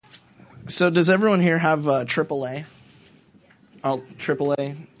So does everyone here have AAA? All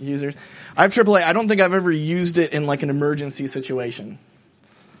AAA users? I have AAA. I don't think I've ever used it in like an emergency situation.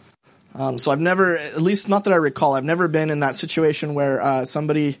 So I've never, at least not that I recall, I've never been in that situation where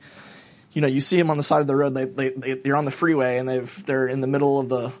somebody, you see them on the side of the road. You're on the freeway and they're in the middle of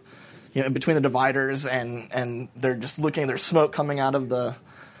the, in between the dividers, and they're just looking. There's smoke coming out of the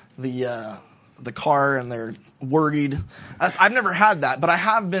car, and they're worried. I've never had that, but I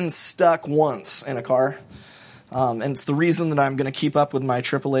have been stuck once in a car, and it's the reason that I'm going to keep up with my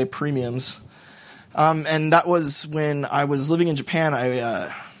AAA premiums. And that was when I was living in Japan.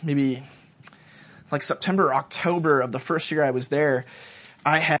 I maybe like September or October of the first year I was there,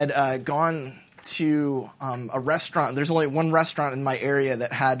 I had gone to a restaurant. There's only one restaurant in my area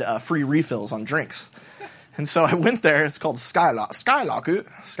that had free refills on drinks. And so I went there. It's called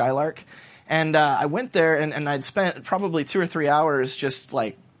Skylark. And I went there, and I'd spent probably 2 or 3 hours just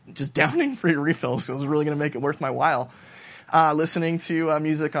downing free refills. So it was really going to make it worth my while, listening to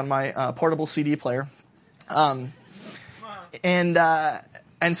music on my portable CD player. And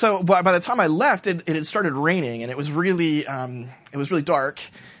so by the time I left, it had started raining, and it was really dark.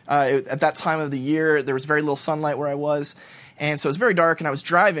 At that time of the year, there was very little sunlight where I was, and so it was very dark. And I was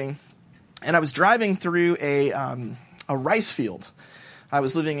driving through a rice field. I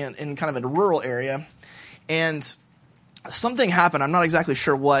was living in kind of a rural area, and something happened. I'm not exactly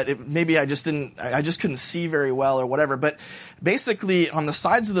sure what. Maybe I just couldn't see very well or whatever. But basically, on the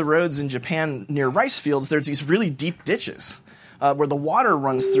sides of the roads in Japan near rice fields, there's these really deep ditches where the water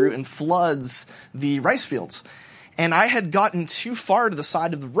runs through and floods the rice fields. And I had gotten too far to the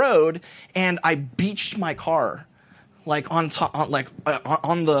side of the road, and I beached my car, on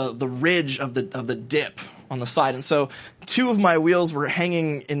the ridge of the dip on the side. And so 2 of my wheels were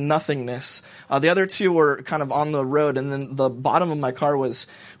hanging in nothingness. The other 2 were kind of on the road, and then the bottom of my car was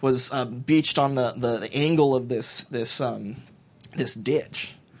beached on the angle of this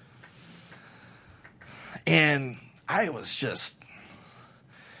ditch. And I was just,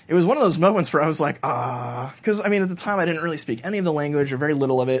 it was one of those moments where I was like, because at the time I didn't really speak any of the language or very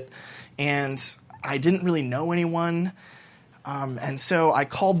little of it, and I didn't really know anyone. And so I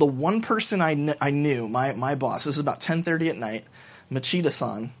called the one person I knew, my boss. This is about 10:30 at night,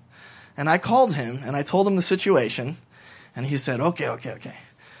 Machida-san. And I called him, and I told him the situation, and he said, okay.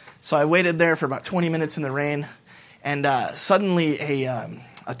 So I waited there for about 20 minutes in the rain, and suddenly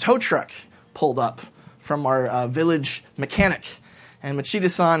a tow truck pulled up from our village mechanic. And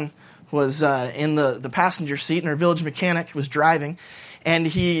Machida-san was in the passenger seat, and our village mechanic was driving. And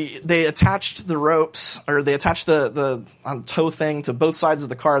they attached the ropes, or they attached the tow thing to both sides of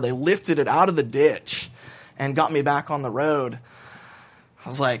the car. They lifted it out of the ditch and got me back on the road. I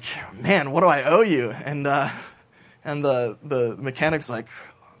was like, man, what do I owe you? And the mechanic's like,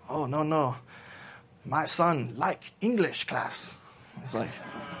 oh, no, my son like English class. I was like,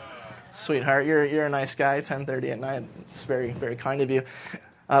 sweetheart, you're a nice guy, 10:30 at night. It's very, very kind of you.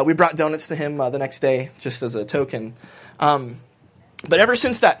 We brought donuts to him the next day just as a token. But ever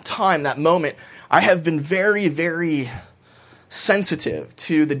since that time, that moment, I have been very, very sensitive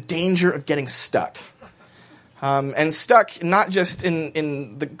to the danger of getting stuck. And stuck not just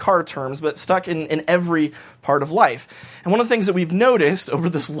in the car terms, but stuck in every part of life. And one of the things that we've noticed over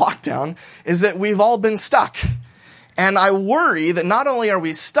this lockdown is that we've all been stuck. And I worry that not only are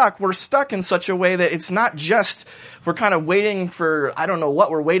we stuck, we're stuck in such a way that it's not just we're kind of waiting for, I don't know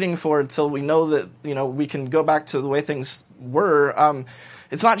what we're waiting for until we know that, we can go back to the way things were.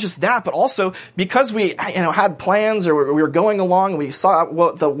 It's not just that, but also because we, had plans, or we were going along, we saw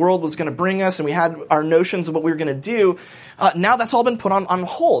what the world was going to bring us, and we had our notions of what we were going to do. Now that's all been put on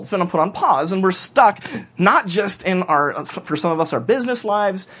hold. It's been put on pause, and we're stuck not just in for some of us, our business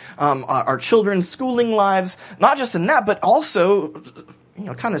lives, our children's schooling lives, not just in that, but also,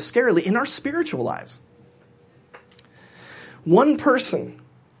 kind of scarily, in our spiritual lives. One person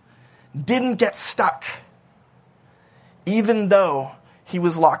didn't get stuck, even though he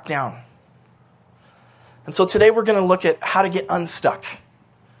was locked down. And so today we're going to look at how to get unstuck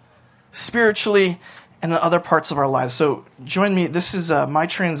spiritually and in other parts of our lives. So join me. This is my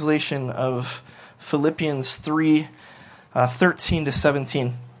translation of Philippians 3, 13 to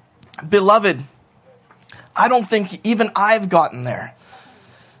 17. Beloved, I don't think even I've gotten there.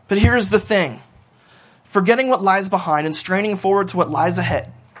 But here's the thing. Forgetting what lies behind and straining forward to what lies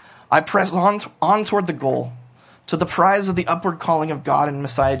ahead, I press on toward the goal, to the prize of the upward calling of God in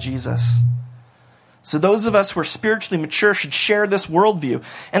Messiah Jesus. So those of us who are spiritually mature should share this worldview.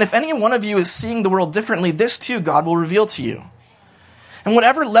 And if any one of you is seeing the world differently, this too God will reveal to you. And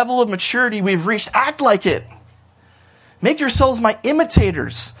whatever level of maturity we've reached, act like it. Make yourselves my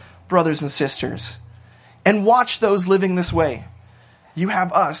imitators, brothers and sisters, and watch those living this way. You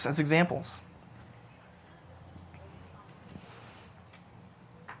have us as examples.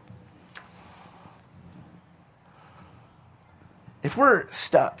 If we're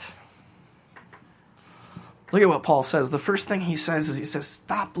stuck, look at what Paul says. The first thing he says is, he says,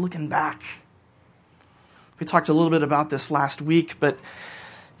 stop looking back. We talked a little bit about this last week, but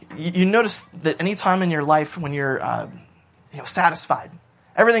you notice that any time in your life when you're satisfied,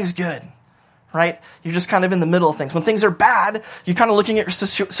 everything's good, right? You're just kind of in the middle of things. When things are bad, you're kind of looking at your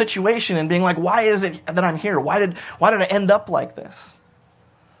situation and being like, why is it that I'm here? Why did I end up like this?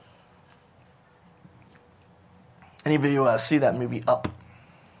 Any of you see that movie Up?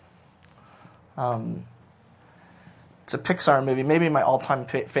 It's a Pixar movie, maybe my all-time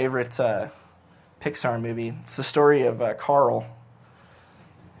favorite Pixar movie. It's the story of Carl.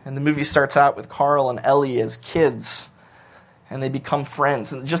 And the movie starts out with Carl and Ellie as kids, and they become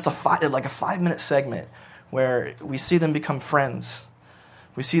friends. And just a 5-minute segment where we see them become friends.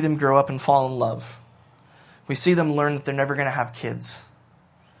 We see them grow up and fall in love. We see them learn that they're never going to have kids.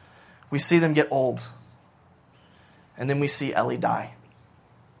 We see them get old. And then we see Ellie die.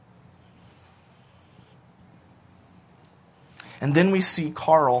 And then we see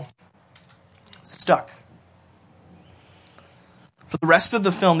Carl stuck. For the rest of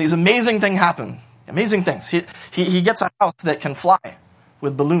the film, these amazing things happen. Amazing things. He gets a house that can fly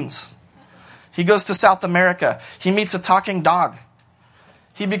with balloons. He goes to South America. He meets a talking dog.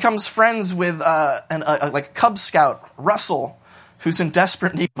 He becomes friends with a Cub Scout, Russell, who's in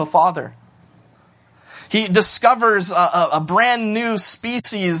desperate need of a father. He discovers a brand new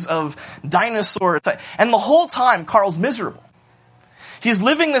species of dinosaur. And the whole time, Carl's miserable. He's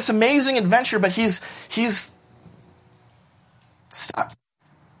living this amazing adventure, but he's stuck.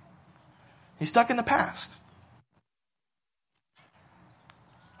 He's stuck in the past.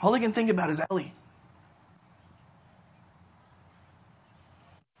 All he can think about is Ellie.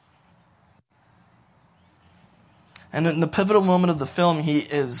 And in the pivotal moment of the film, he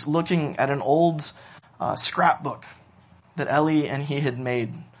is looking at an old scrapbook that Ellie and he had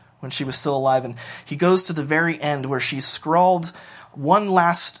made when she was still alive. And he goes to the very end where she scrawled one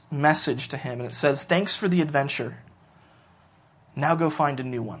last message to him. And it says, "Thanks for the adventure. Now go find a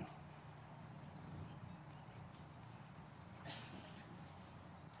new one."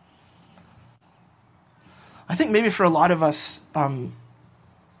 I think maybe for a lot of us,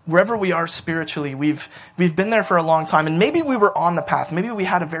 wherever we are spiritually, we've been there for a long time. And maybe we were on the path. Maybe we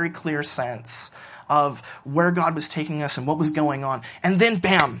had a very clear sense of where God was taking us and what was going on. And then,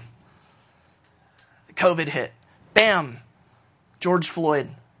 bam, COVID hit. Bam, George Floyd.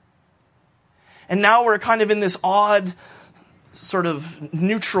 And now we're kind of in this odd sort of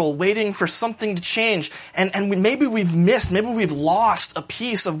neutral, waiting for something to change. And maybe we've lost a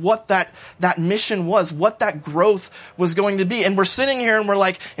piece of what that mission was, what that growth was going to be. And we're sitting here and we're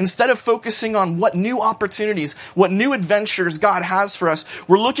like, instead of focusing on what new opportunities, what new adventures God has for us,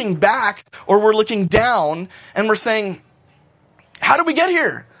 we're looking back or we're looking down and we're saying, how did we get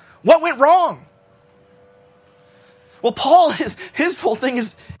here? What went wrong? Well, Paul, his whole thing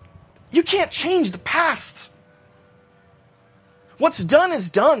is, you can't change the past. What's done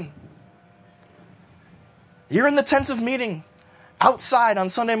is done. You're in the tent of meeting, outside on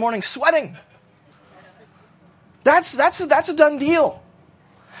Sunday morning, sweating. That's a done deal.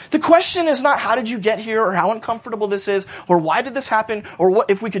 The question is not how did you get here or how uncomfortable this is or why did this happen or what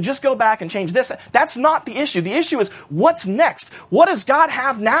if we could just go back and change this. That's not the issue. The issue is what's next? What does God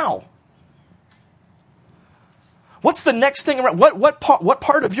have now? What's the next thing around? What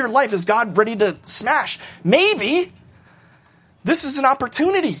part of your life is God ready to smash? Maybe this is an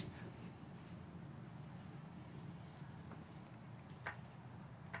opportunity.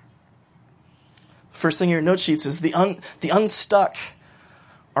 First thing in your note sheets is the unstuck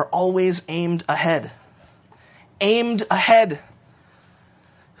are always aimed ahead. Aimed ahead.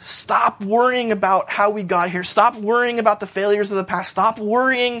 Stop worrying about how we got here. Stop worrying about the failures of the past. Stop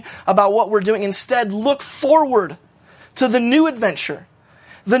worrying about what we're doing. Instead, look forward to the new adventure,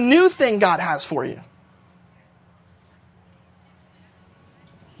 the new thing God has for you.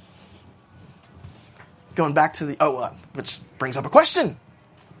 Going back to which brings up a question.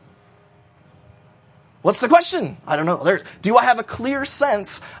 What's the question? I don't know. Do I have a clear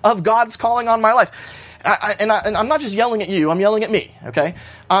sense of God's calling on my life? And I'm not just yelling at you. I'm yelling at me. Okay.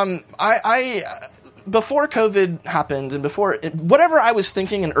 Before COVID happened and before whatever I was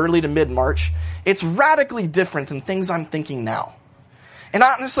thinking in early to mid-March, it's radically different than things I'm thinking now. And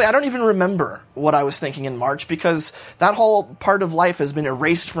honestly, I don't even remember what I was thinking in March because that whole part of life has been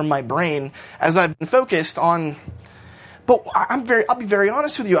erased from my brain as I've been focused on But I'll be very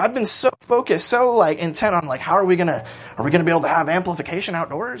honest with you. I've been so focused, so like intent on like, how are we gonna be able to have amplification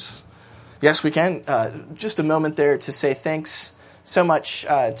outdoors? Yes, we can. Just a moment there to say thanks so much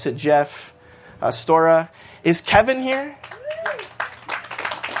to Jeff Stora. Is Kevin here?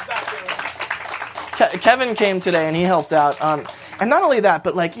 Kevin came today and he helped out. And not only that,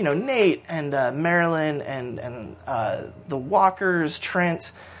 but like, Nate and Marilyn and the Walkers,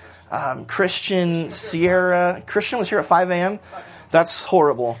 Trent, Christian, Sierra. Christian was here at 5 a.m. That's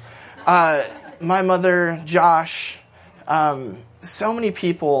horrible. My mother, Josh, so many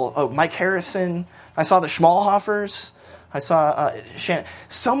people. Oh, Mike Harrison. I saw the Schmalhoffers. I saw Shannon.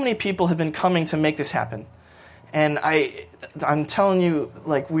 So many people have been coming to make this happen. And I'm telling you,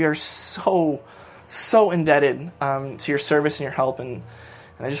 like, we are so indebted to your service and your help, and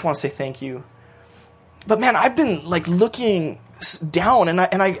I just want to say thank you. But man, I've been like looking down, and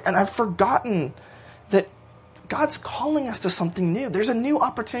I've forgotten that God's calling us to something new. There's a new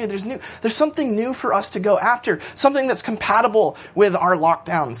opportunity. There's something new for us to go after. Something that's compatible with our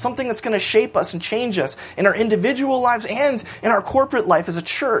lockdown. Something that's going to shape us and change us in our individual lives and in our corporate life as a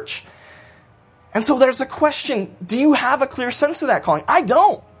church. And so there's a question: do you have a clear sense of that calling? I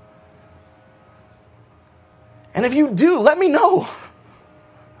don't. And if you do, let me know.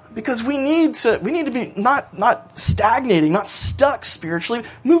 Because we need to be not stagnating, not stuck spiritually,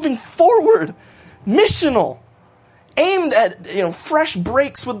 moving forward, missional, aimed at fresh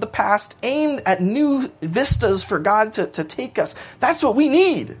breaks with the past, aimed at new vistas for God to take us. That's what we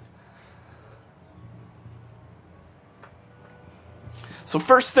need. So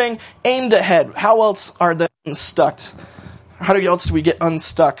first thing, aimed ahead. How else are they unstuck? How else do we get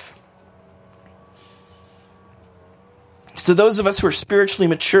unstuck? So those of us who are spiritually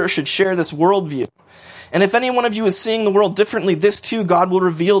mature should share this worldview. And if any one of you is seeing the world differently, this too God will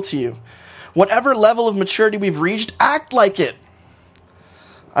reveal to you. Whatever level of maturity we've reached, act like it.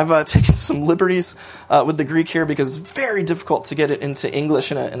 I've taken some liberties with the Greek here because it's very difficult to get it into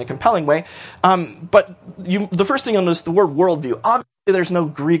English in a compelling way. But the first thing you'll notice, the word worldview. Obviously, there's no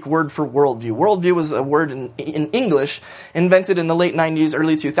Greek word for worldview. Worldview was a word in English invented in the late 90s,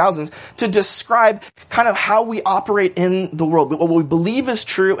 early 2000s to describe kind of how we operate in the world, what we believe is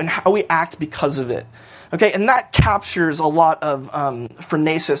true and how we act because of it. Okay, and that captures a lot of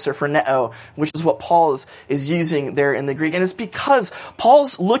phronesis or phroneo, which is what Paul is using there in the Greek. And it's because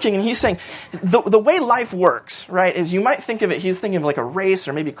Paul's looking and he's saying the way life works, right, is you might think of it, he's thinking of like a race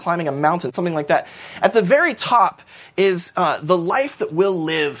or maybe climbing a mountain, something like that. At the very top is the life that we'll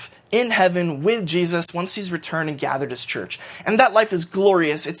live in heaven with Jesus once he's returned and gathered his church. And that life is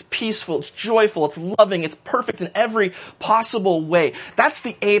glorious, it's peaceful, it's joyful, it's loving, it's perfect in every possible way. That's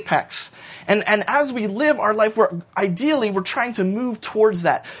the apex. And as we live our life, we're trying to move towards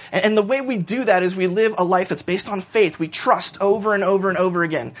that. And the way we do that is we live a life that's based on faith. We trust over and over and over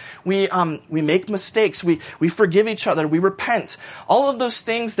again. We make mistakes. We forgive each other. We repent. All of those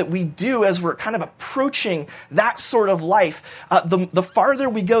things that we do as we're kind of approaching that sort of life, the farther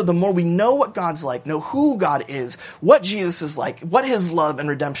we go, the more we know what God's like, know who God is, what Jesus is like, what his love and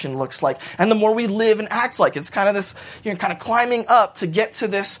redemption looks like, and the more we live and act like. It's kind of this, kind of climbing up to get to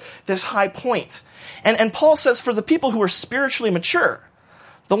this high point. And Paul says for the people who are spiritually mature,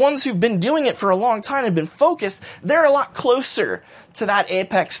 the ones who've been doing it for a long time and been focused, they're a lot closer to that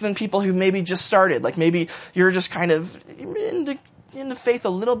apex than people who maybe just started. Like maybe you're just kind of into faith a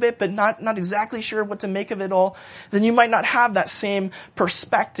little bit, but not exactly sure what to make of it all. Then you might not have that same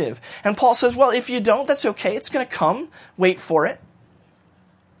perspective. And Paul says, well, if you don't, that's okay. It's going to come. Wait for it.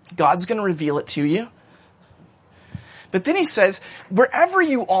 God's going to reveal it to you. But then he says, wherever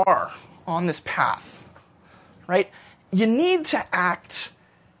you are on this path, right, you need to act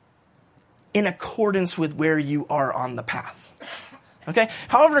in accordance with where you are on the path. Okay?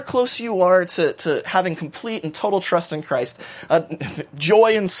 However close you are to having complete and total trust in Christ,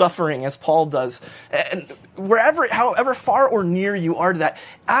 joy in suffering, as Paul does, and however far or near you are to that,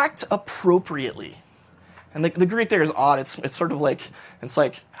 act appropriately. And the Greek there is odd. It's sort of like,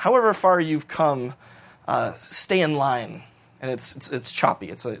 however far you've come, stay in line. And it's choppy.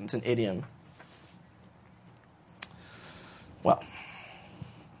 It's an idiom. Well,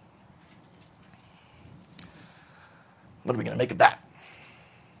 what are we going to make of that?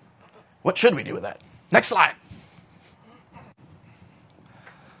 What should we do with that? Next slide.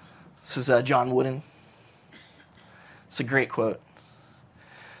 This is John Wooden. It's a great quote.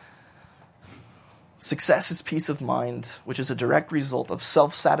 Success is peace of mind, which is a direct result of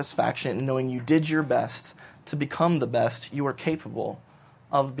self-satisfaction in knowing you did your best to become the best you are capable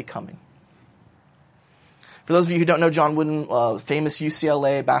of becoming. For those of you who don't know John Wooden, famous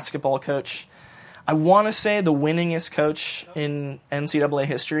UCLA basketball coach, I want to say the winningest coach in NCAA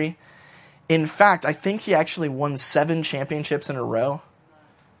history. In fact, I think he actually won 7 championships in a row.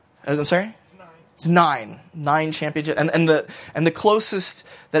 I'm sorry? It's 9. 9 championships. And the closest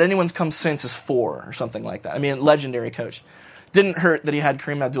that anyone's come since is 4 or something like that. I mean, legendary coach. Didn't hurt that he had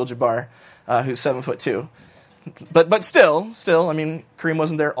Kareem Abdul-Jabbar, who's 7'2". But still, I mean, Kareem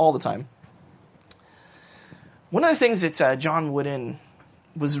wasn't there all the time. One of the things that John Wooden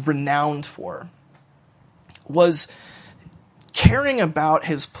was renowned for was caring about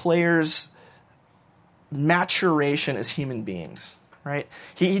his players' maturation as human beings, right?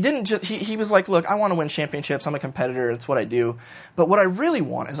 He didn't just, he was like, look, I want to win championships. I'm a competitor. That's what I do. But what I really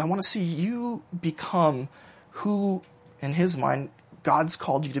want is I want to see you become who, in his mind, God's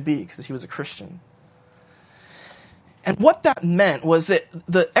called you to be, because he was a Christian. And what that meant was that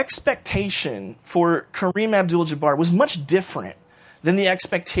the expectation for Kareem Abdul-Jabbar was much different than the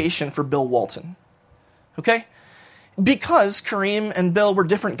expectation for Bill Walton. Okay? Because Kareem and Bill were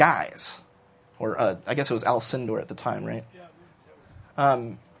different guys. Or I guess it was Al Sindor at the time, right?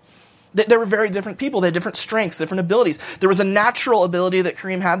 They were very different people. They had different strengths, different abilities. There was a natural ability that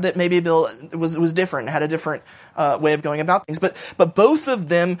Kareem had that maybe Bill was different, had a different way of going about things. But both of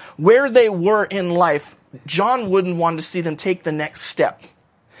them, where they were in life, John Wooden wanted to see them take the next step.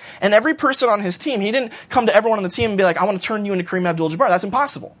 And every person on his team, he didn't come to everyone on the team and be like, I want to turn you into Kareem Abdul-Jabbar. That's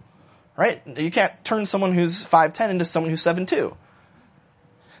impossible, right? You can't turn someone who's 5'10" into someone who's 7'2".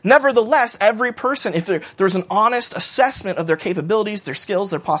 Nevertheless, every person, if there's an honest assessment of their capabilities, their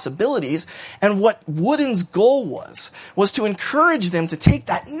skills, their possibilities, and what Wooden's goal was to encourage them to take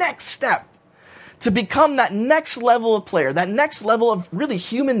that next step, to become that next level of player, that next level of really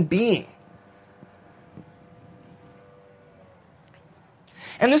human being.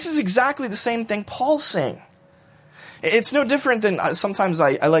 And this is exactly the same thing Paul's saying. It's no different than, sometimes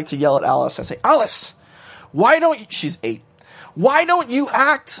I like to yell at Alice. I say, Alice, why don't you, she's 8. Why don't you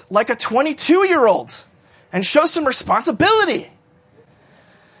act like a 22-year-old and show some responsibility?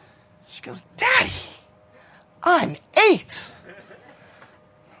 She goes, Daddy, I'm 8.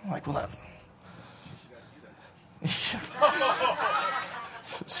 I'm like, well,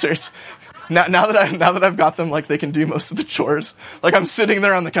 seriously. Now that I've got them, like, they can do most of the chores. Like, I'm sitting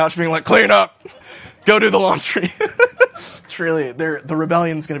there on the couch being like, clean up, go do the laundry. It's really, the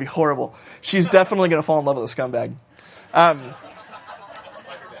rebellion's going to be horrible. She's definitely going to fall in love with a scumbag.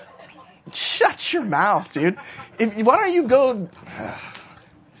 Shut your mouth, dude. Why don't you go?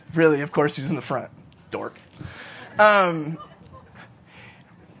 Really, of course, he's in the front, dork. But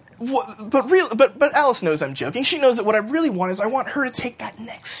Alice knows I'm joking. She knows that what I really want is I want her to take that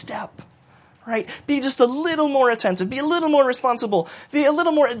next step. Right? Be just a little more attentive. Be a little more responsible. Be a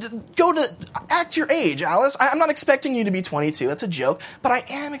little more... act your age, Alice. I'm not expecting you to be 22. That's a joke. But I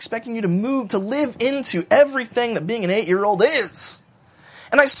am expecting you to live into everything that being an 8-year-old is.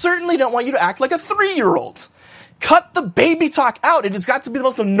 And I certainly don't want you to act like a 3-year-old. Cut the baby talk out. It has got to be the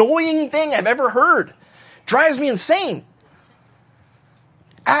most annoying thing I've ever heard. Drives me insane.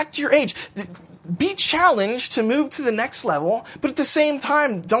 Act your age. Be challenged to move to the next level, but at the same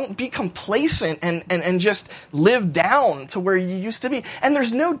time, don't be complacent and just live down to where you used to be. And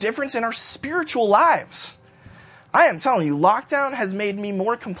there's no difference in our spiritual lives. I am telling you, lockdown has made me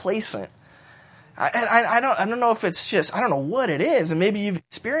more complacent. I don't know if it's just, I don't know what it is, and maybe you've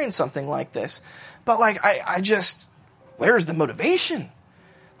experienced something like this, but like, I just, where's the motivation?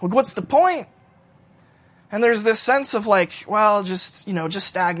 What's the point? And there's this sense of like, well, just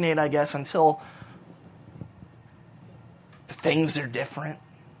stagnate, I guess, until things are different.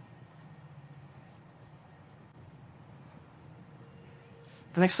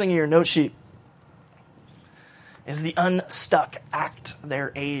 The next thing in your note sheet is the unstuck, act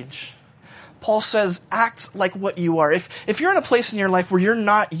their age. Paul says, act like what you are. If you're in a place in your life where you're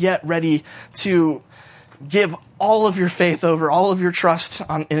not yet ready to give all of your faith over, all of your trust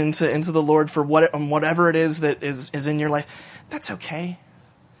into the Lord for whatever it is that is in your life, that's okay.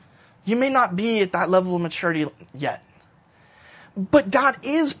 You may not be at that level of maturity yet. But God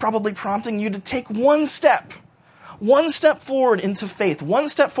is probably prompting you to take one step forward into faith, one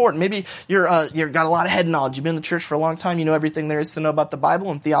step forward. Maybe you've got a lot of head knowledge. You've been in the church for a long time. You know everything there is to know about the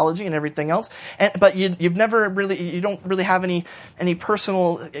Bible and theology and everything else. But you don't really have any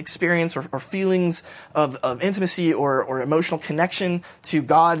personal experience or feelings of intimacy or emotional connection to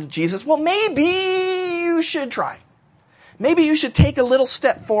God, Jesus. Well, maybe you should try. Maybe you should take a little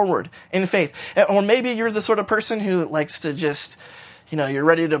step forward in faith. Or maybe you're the sort of person who likes to just, you're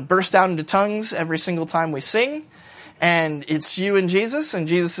ready to burst out into tongues every single time we sing. And it's you and Jesus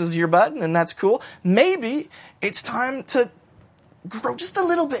is your bud, and that's cool. Maybe it's time to grow just a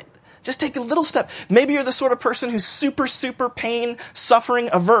little bit Just take a little step. Maybe you're the sort of person who's super, super pain, suffering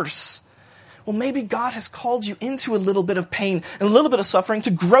averse. Well, maybe God has called you into a little bit of pain and a little bit of suffering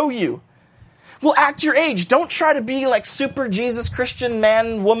to grow you. Well, act your age. Don't try to be like super Jesus Christian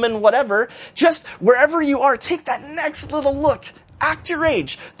man, woman, whatever. Just wherever you are, take that next little look. Act your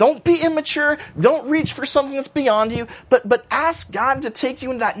age. Don't be immature. Don't reach for something that's beyond you. But ask God to take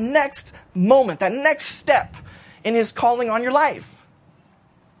you into that next moment, that next step in His calling on your life.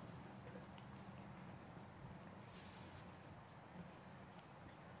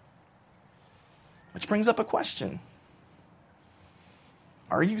 Which brings up a question.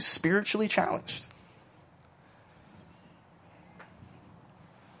 Are you spiritually challenged?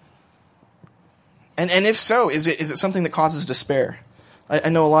 And if so, is it something that causes despair? I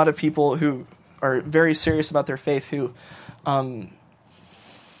know a lot of people who are very serious about their faith who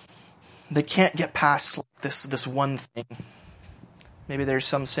they can't get past this one thing. Maybe there's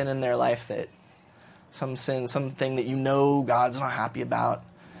some sin in their life something that you know God's not happy about.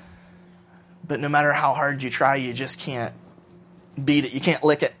 But no matter how hard you try, you just can't beat it. You can't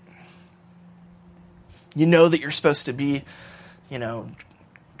lick it. You know that you're supposed to be,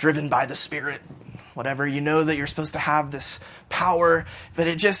 driven by the Spirit, whatever. You know that you're supposed to have this power, but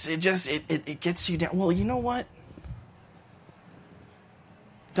it gets you down. Well, you know what?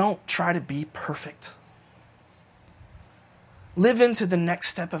 Don't try to be perfect. Live into the next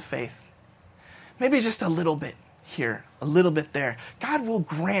step of faith. Maybe just a little bit here, a little bit there. God will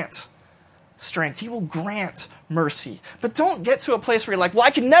grant strength. He will grant mercy. But don't get to a place where you're like, well, I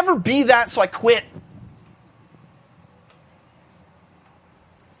can never be that, so I quit.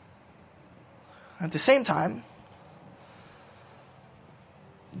 At the same time,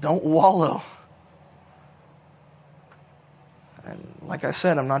 don't wallow. And like I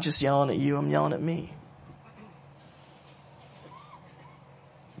said, I'm not just yelling at you, I'm yelling at me.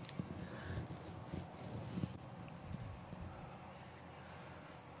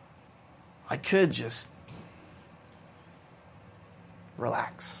 I could just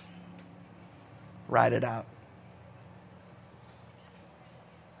relax, ride it out.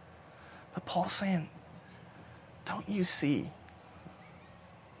 But Paul's saying, don't you see,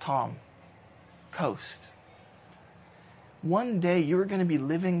 Tom, Coast, one day you're going to be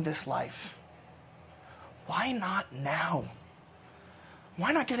living this life. Why not now?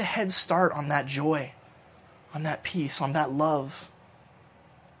 Why not get a head start on that joy, on that peace, on that love?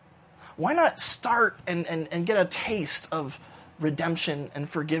 Why not start and get a taste of redemption and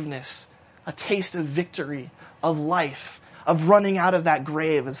forgiveness, a taste of victory, of life, of running out of that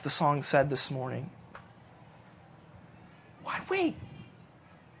grave, as the song said this morning? Why wait?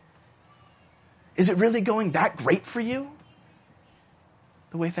 Is it really going that great for you,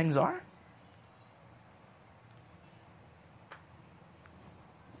 the way things are?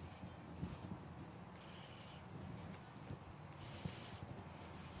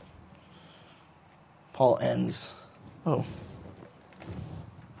 Paul ends. Oh.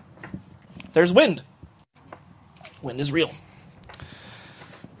 There's wind. Wind is real.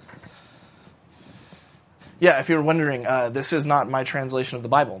 Yeah, if you're wondering, this is not my translation of the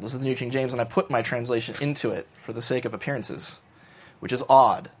Bible. This is the New King James, and I put my translation into it for the sake of appearances, which is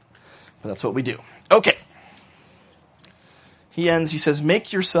odd, but that's what we do. Okay. He ends, he says,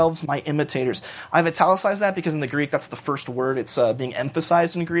 make yourselves my imitators. I've italicized that because in the Greek, that's the first word. It's being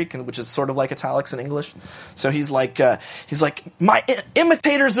emphasized in Greek, which is sort of like italics in English. So he's like, my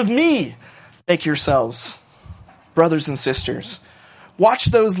imitators of me, make yourselves, brothers and sisters. Watch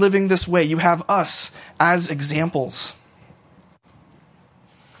those living this way. You have us as examples.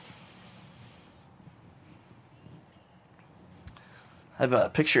 I have a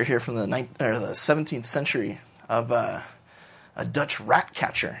picture here from the 17th century of a Dutch rat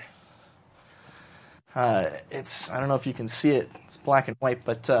catcher. I don't know if you can see it. It's black and white,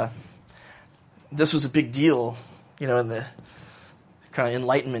 but this was a big deal, in the kind of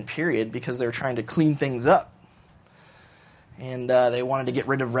Enlightenment period because they were trying to clean things up. And they wanted to get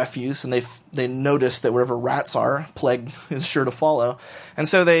rid of refuse, and they noticed that wherever rats are, plague is sure to follow. And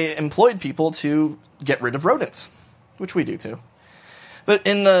so they employed people to get rid of rodents, which we do too. But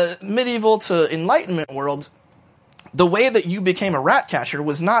in the medieval to Enlightenment world, the way that you became a rat catcher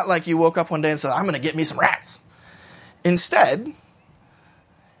was not like you woke up one day and said, I'm going to get me some rats. Instead,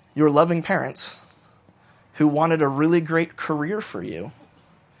 your loving parents, who wanted a really great career for you,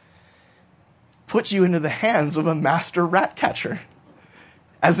 put you into the hands of a master rat catcher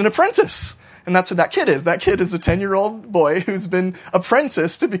as an apprentice. And that's what that kid is. That kid is a 10-year-old boy who's been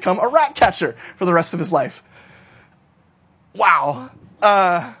apprenticed to become a rat catcher for the rest of his life. Wow.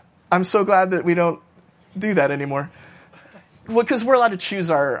 I'm so glad that we don't do that anymore. because we're allowed to choose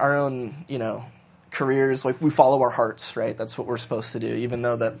our own, careers. Like we follow our hearts, right? That's what we're supposed to do, even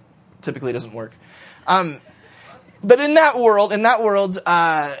though that typically doesn't work. But in that world,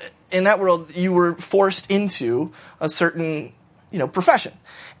 you were forced into a certain, profession.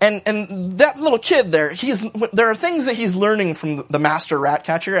 And that little kid there, there are things that he's learning from the master rat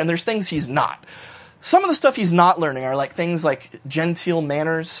catcher, and there's things he's not. Some of the stuff he's not learning are like things like genteel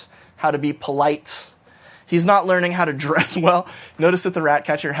manners, how to be polite. He's not learning how to dress well. Notice that the rat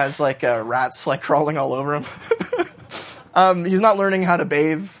catcher has like rats like crawling all over him. He's not learning how to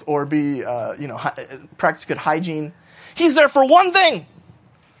bathe or be, practice good hygiene. He's there for one thing. And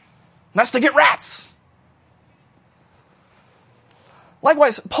that's to get rats.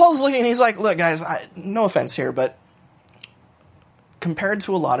 Likewise, Paul's looking and he's like, look, guys, no offense here, but compared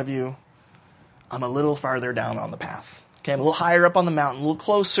to a lot of you, I'm a little farther down on the path. Okay, I'm a little higher up on the mountain, a little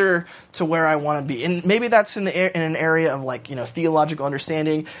closer to where I want to be. And maybe that's in an area of theological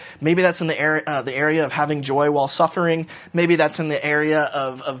understanding. Maybe that's in the area of having joy while suffering. Maybe that's in the area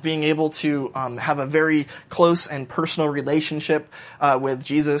of being able to have a very close and personal relationship with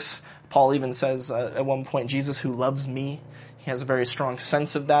Jesus. Paul even says at one point, Jesus who loves me. He has a very strong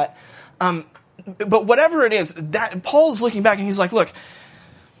sense of that. But whatever it is, that Paul's looking back and he's like, look,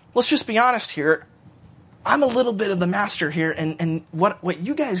 let's just be honest here. I'm a little bit of the master here, and what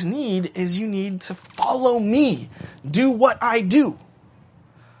you guys need is you need to follow me. Do what I do.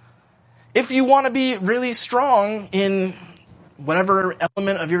 If you want to be really strong in whatever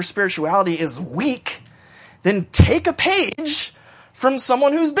element of your spirituality is weak, then take a page from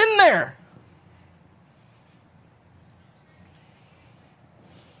someone who's been there.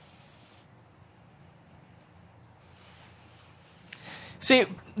 See,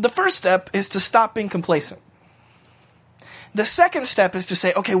 the first step is to stop being complacent. The second step is to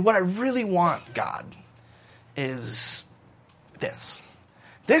say, okay, what I really want, God, is this.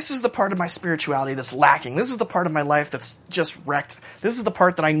 This is the part of my spirituality that's lacking. This is the part of my life that's just wrecked. This is the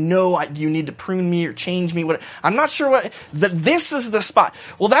part that I know you need to prune me or change me. I'm not sure that this is the spot.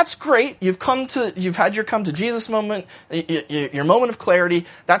 Well, that's great. You've had your come to Jesus moment, your moment of clarity.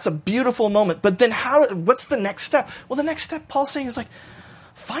 That's a beautiful moment. But then what's the next step? Well, the next step, Paul's saying, is like,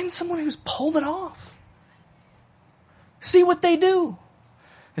 find someone who's pulled it off. See what they do.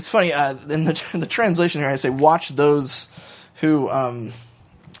 It's funny, in the translation here, I say, watch those who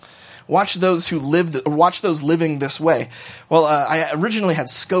living this way. Well, I originally had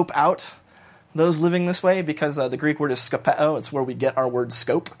scope out those living this way because the Greek word is skopeo. It's where we get our word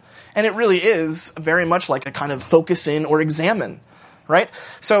scope. And it really is very much like a kind of focus in or examine. Right?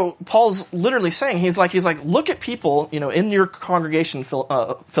 So Paul's literally saying, he's like, look at people, in your congregation,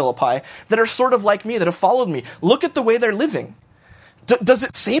 Philippi, that are sort of like me, that have followed me. Look at the way they're living. Does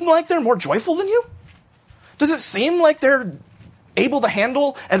it seem like they're more joyful than you? Does it seem like they're able to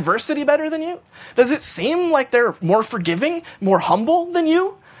handle adversity better than you? Does it seem like they're more forgiving, more humble than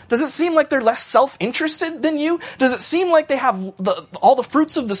you? Does it seem like they're less self-interested than you? Does it seem like they have all the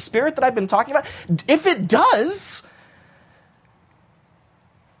fruits of the Spirit that I've been talking about? If it does,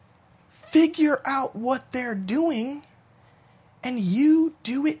 figure out what they're doing, and you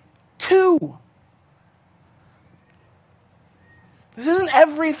do it too. This isn't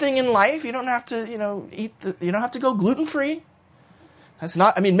everything in life. You don't have to, you don't have to go gluten-free. That's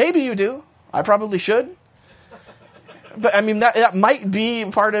not, maybe you do. I probably should. But that might be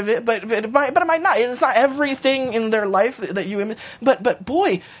part of it, but it might not. It's not everything in their life that you, but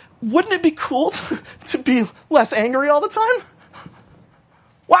boy, wouldn't it be cool to be less angry all the time?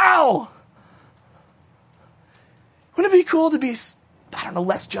 Wow! Wouldn't it be cool to be,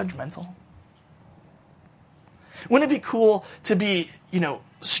 less judgmental? Wouldn't it be cool to be,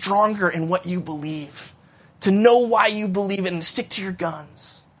 stronger in what you believe? To know why you believe it and stick to your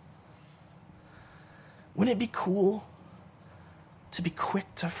guns? Wouldn't it be cool to be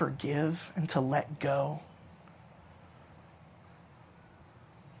quick to forgive and to let go?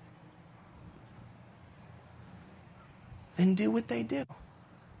 Then do what they do.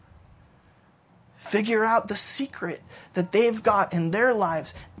 Figure out the secret that they've got in their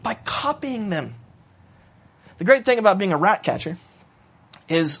lives by copying them. The great thing about being a rat catcher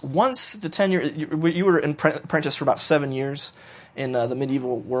is once the tenure, you were an apprentice for about 7 years in the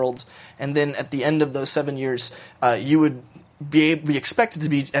medieval world, and then at the end of those 7 years, you would be expected to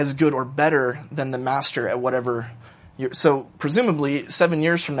be as good or better than the master at whatever. So presumably 7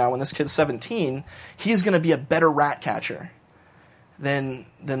 years from now, when this kid's 17, he's going to be a better rat catcher than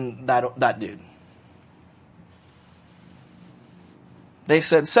that dude. They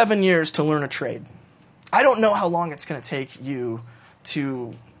said 7 years to learn a trade. I don't know how long it's going to take you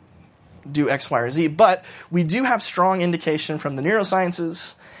to do X, Y, or Z. But we do have strong indication from the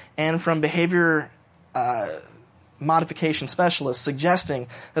neurosciences and from behavior modification specialists suggesting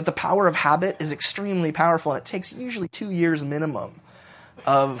that the power of habit is extremely powerful, and it takes usually 2 years minimum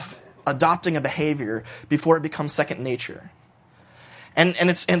of adopting a behavior before it becomes second nature. And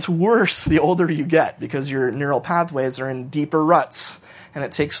it's worse the older you get, because your neural pathways are in deeper ruts, and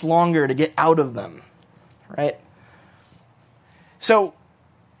it takes longer to get out of them, right? So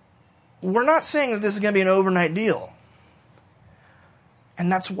we're not saying that this is going to be an overnight deal.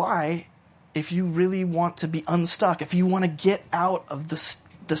 And that's why, if you really want to be unstuck, if you want to get out of the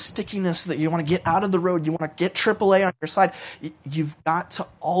stickiness, that you want to get out of the road, you want to get AAA on your side, you've got to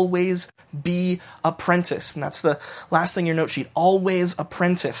always be apprenticed. And that's the last thing in your note sheet. Always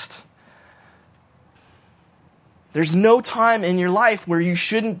apprenticed. There's no time in your life where you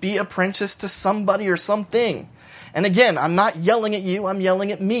shouldn't be apprenticed to somebody or something. And again, I'm not yelling at you, I'm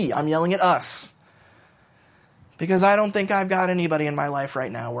yelling at me, I'm yelling at us. Because I don't think I've got anybody in my life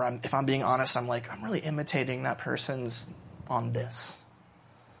right now where if I'm being honest, I'm like, I'm really imitating that person's on this.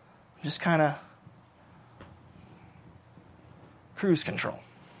 Just kind of cruise control.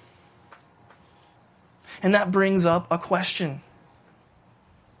 And that brings up a question.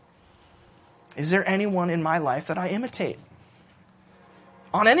 Is there anyone in my life that I imitate?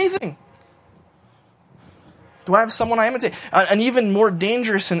 On anything? Do I have someone I imitate? An even more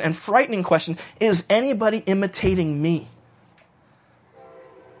dangerous and frightening question, is anybody imitating me?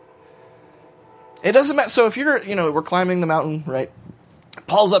 It doesn't matter. So if we're climbing the mountain, right?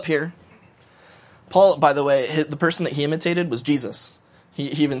 Paul's up here. Paul, by the way, the person that he imitated was Jesus. He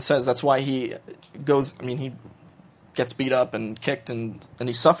even says that's why he goes, he gets beat up and kicked and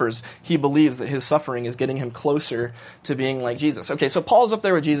he suffers. He believes that his suffering is getting him closer to being like Jesus. Okay, so Paul's up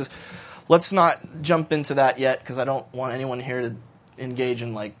there with Jesus. Let's not jump into that yet, because I don't want anyone here to engage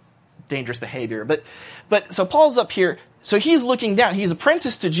in dangerous behavior. But so Paul's up here. So he's looking down. He's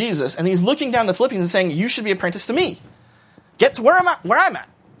apprenticed to Jesus, and he's looking down the Philippians and saying, you should be apprenticed to me. Get to where I'm at.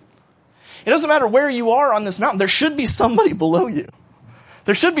 It doesn't matter where you are on this mountain. There should be somebody below you.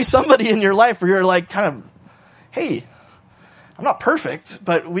 There should be somebody in your life where you're hey, I'm not perfect,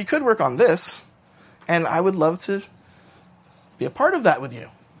 but we could work on this, and I would love to be a part of that with you.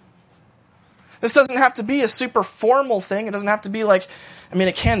 This doesn't have to be a super formal thing. It doesn't have to be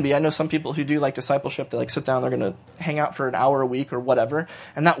it can be. I know some people who do discipleship. They sit down, they're going to hang out for an hour a week or whatever,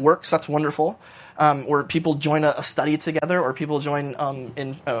 and that works. That's wonderful. Or people join a study together, or people join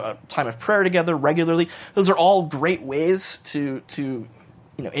in a time of prayer together regularly. Those are all great ways to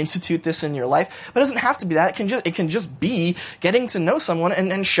institute this in your life. But it doesn't have to be that. It can just be getting to know someone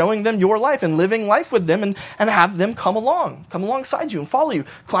and showing them your life and living life with them and have them come alongside you and follow you.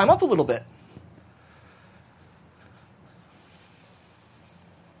 Climb up a little bit.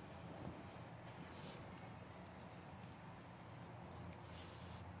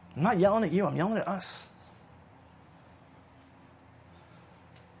 I'm not yelling at you, I'm yelling at us.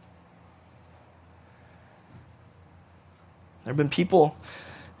 There have been people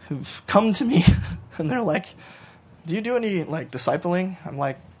who've come to me and they're like, do you do any discipling? I'm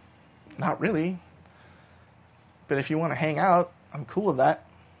like, not really. But if you want to hang out, I'm cool with that.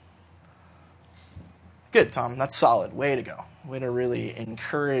 Good, Tom. That's solid. Way to go. Way to really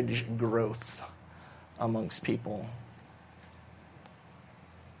encourage growth amongst people.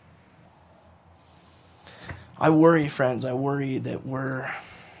 I worry, friends. I worry that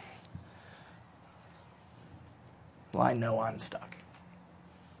I know I'm stuck.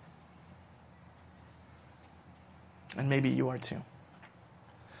 And maybe you are too.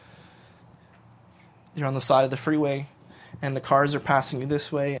 You're on the side of the freeway, and the cars are passing you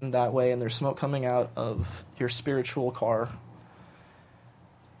this way and that way, and there's smoke coming out of your spiritual car.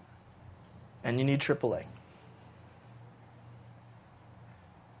 And you need AAA.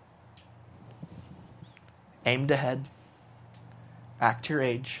 Aimed ahead, act your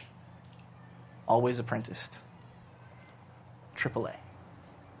age, always apprenticed. AAA.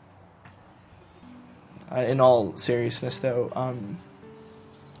 In all seriousness, though,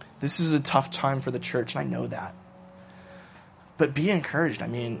 this is a tough time for the church, and I know that. But be encouraged.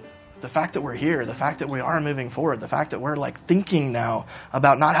 The fact that we're here, the fact that we are moving forward, the fact that we're thinking now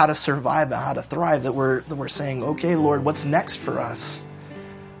about not how to survive, but how to thrive, that we're saying, okay, Lord, what's next for us?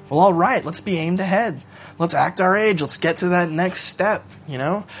 Well, all right, let's be aimed ahead. Let's act our age. Let's get to that next step,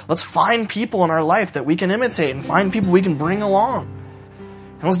 Let's find people in our life that we can imitate and find people we can bring along.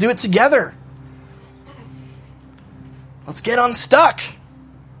 And let's do it together. Let's get unstuck.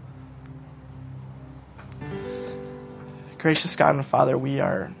 Gracious God and Father, we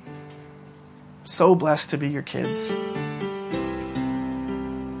are so blessed to be your kids.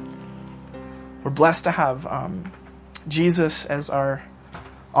 We're blessed to have Jesus as our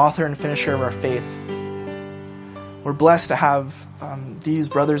author and finisher of our faith. We're blessed to have these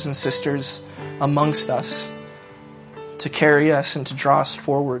brothers and sisters amongst us to carry us and to draw us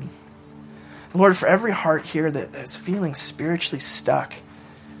forward. And Lord, for every heart here that is feeling spiritually stuck,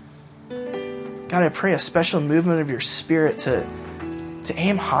 God, I pray a special movement of your Spirit to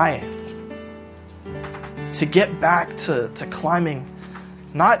aim high, to get back to climbing,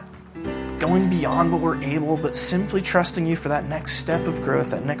 not going beyond what we're able, but simply trusting you for that next step of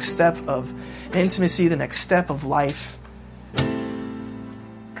growth, that next step of intimacy, the next step of life,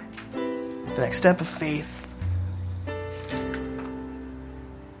 the next step of faith.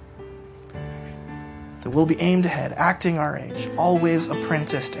 That we'll be aimed ahead, acting our age, always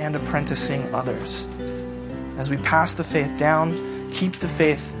apprenticed and apprenticing others. As we pass the faith down, keep the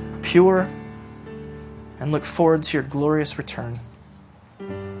faith pure, and look forward to your glorious return.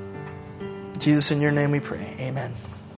 Jesus, in your name we pray. Amen.